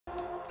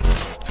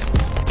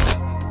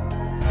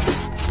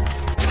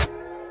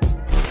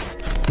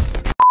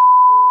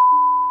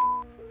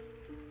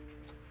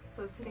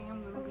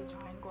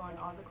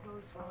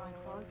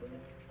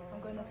closet. I'm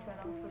gonna start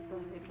off with the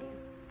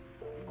hoodies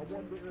and just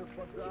keep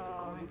it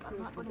going. I'm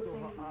not gonna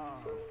say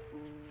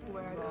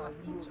where I got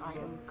each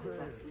item because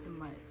that's too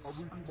much.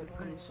 I'm just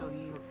gonna show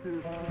you.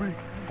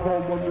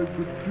 Got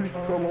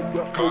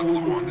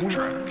Blue on the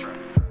track.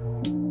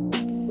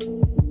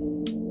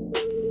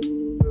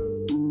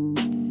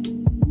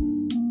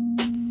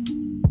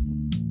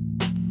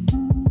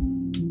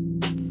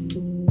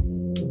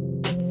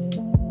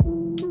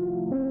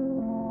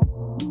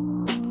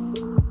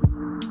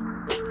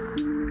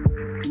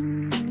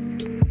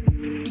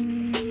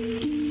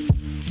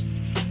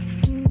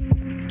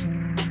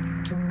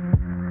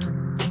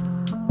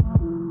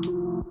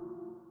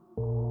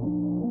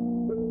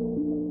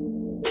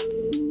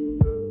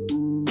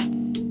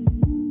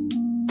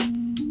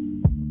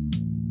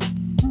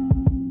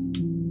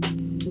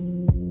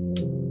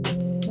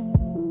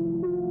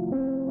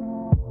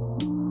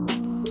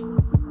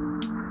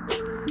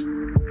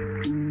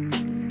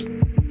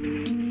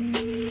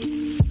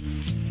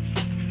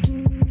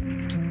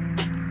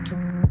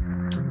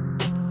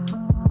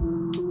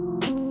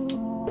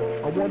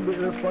 I wonder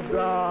if I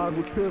died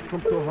with tears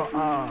come to her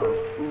eyes.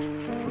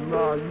 But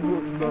nah, you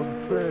wouldn't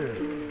understand.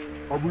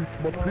 I reached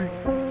my peak,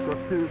 got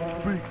tears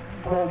speak.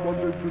 Call my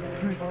niggas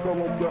cheek, tell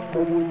them that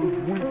my will is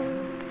weak.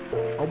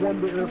 I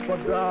wonder if I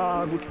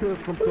died with tears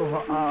come to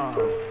her eyes.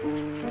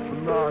 But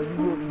nah, you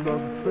wouldn't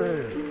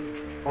understand.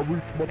 I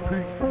reached my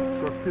peak,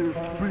 got tears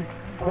speak.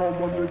 Call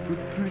my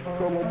niggas cheek,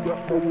 tell them that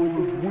my will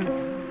is weak.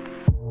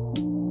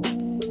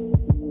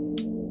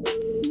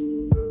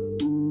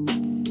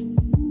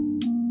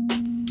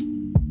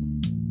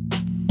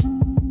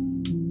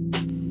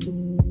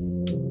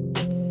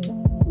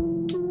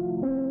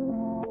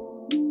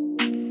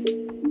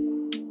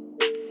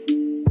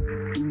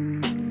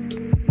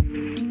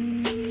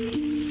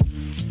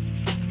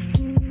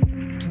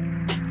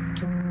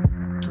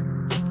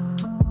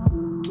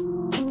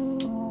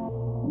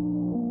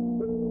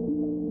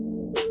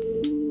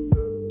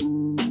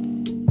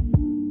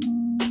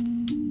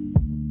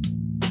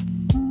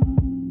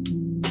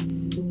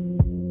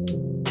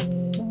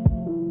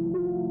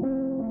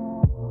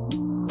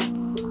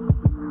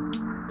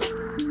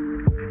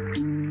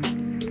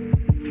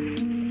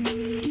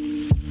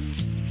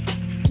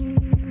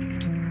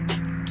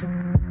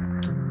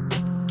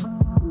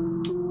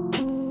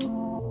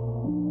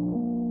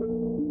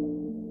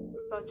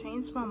 So I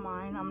changed my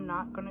mind. I'm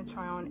not gonna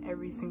try on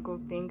every single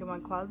thing in my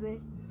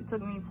closet. It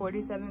took me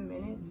 47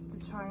 minutes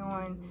to try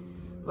on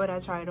what I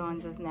tried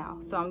on just now.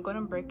 So I'm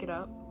gonna break it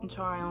up and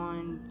try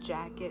on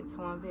jackets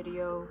one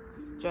video,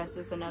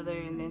 dresses another,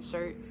 and then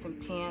shirts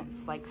and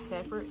pants like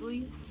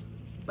separately.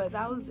 But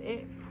that was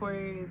it for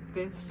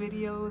this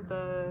video.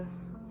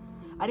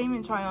 I didn't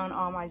even try on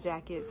all my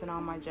jackets and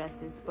all my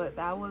dresses, but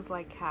that was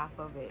like half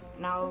of it.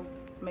 And I'll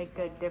make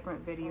a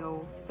different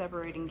video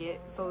separating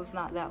it so it's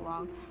not that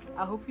long.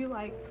 I hope you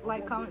like,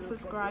 comment,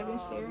 subscribe, and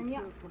share, and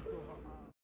yeah.